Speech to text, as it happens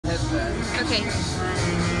Okay.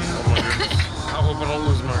 I hope I don't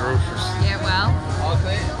lose my groceries. Yeah, well. All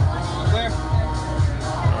clear? All clear?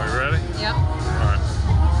 Are you ready? Yep. Alright.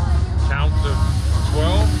 Count to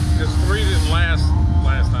 12. Because 3 didn't last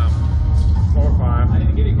time. 4 or 5. I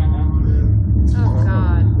didn't give you countdown. Oh,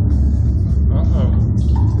 God. Uh-oh.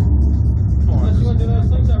 Unless you want to do that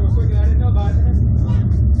slingshot real quick and I didn't know about it.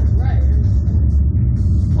 Right.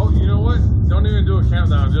 Oh, you know what? Don't even do a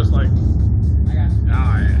countdown, just like... I got you.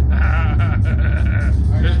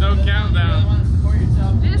 There's no countdown.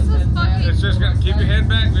 This was fucking... It's just gonna keep your head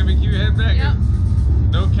back, baby. Keep your head back. Yep.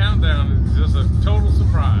 No countdown. It's just a total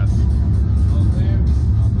surprise. All clear?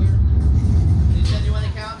 All clear? You said you want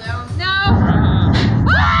to count down? No!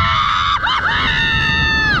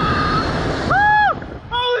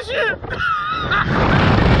 Holy shit!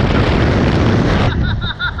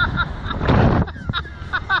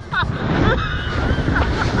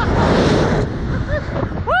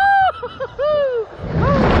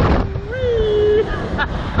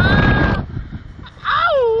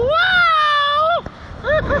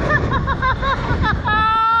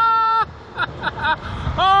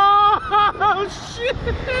 Oh shit!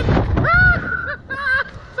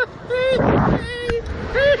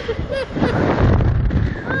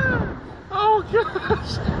 Oh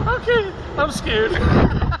gosh! Okay, I'm scared.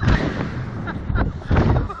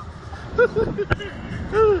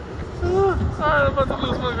 Alright, I'm about to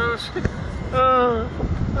lose my grocery. Stop.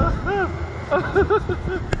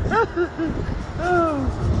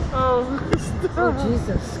 Oh,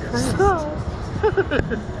 Jesus Christ. Stop.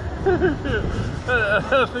 I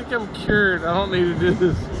think I'm cured. I don't need to do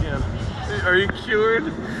this again. Are you cured?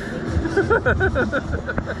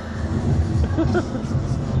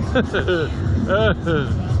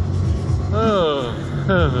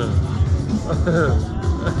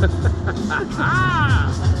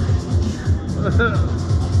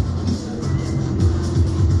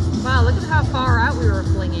 Wow, look at how far out we were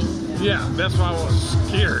flinging. Yeah, that's why I was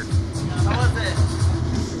scared. How was it?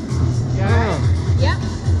 You alright? Yep.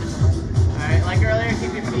 Alright, like earlier,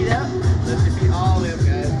 keep your feet up. Lift your feet all the way up,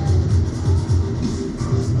 guys.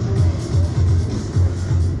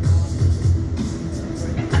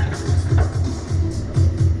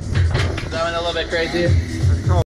 That went a little bit crazy.